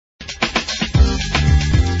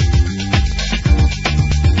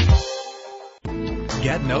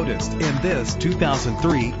Get noticed in this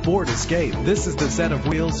 2003 Ford Escape. This is the set of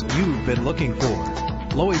wheels you've been looking for.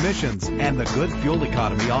 Low emissions and the good fuel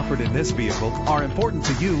economy offered in this vehicle are important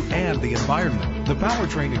to you and the environment. The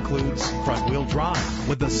powertrain includes front-wheel drive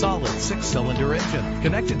with a solid 6-cylinder engine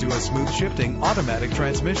connected to a smooth shifting automatic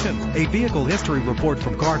transmission. A vehicle history report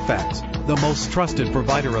from Carfax, the most trusted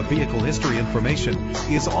provider of vehicle history information,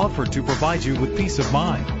 is offered to provide you with peace of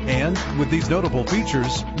mind. And with these notable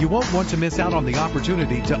features, you won't want to miss out on the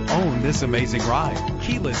opportunity to own this amazing ride.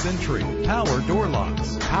 Keyless entry, power door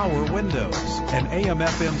locks, power windows, an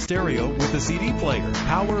AM/FM stereo with a CD player,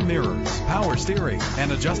 power mirrors, power steering,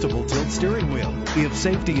 and adjustable tilt steering wheel. If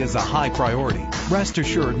safety is a high priority, rest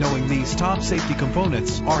assured knowing these top safety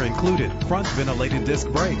components are included: front ventilated disc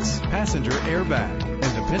brakes, passenger airbag,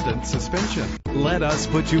 independent suspension. Let us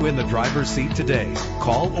put you in the driver's seat today.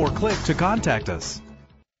 Call or click to contact us.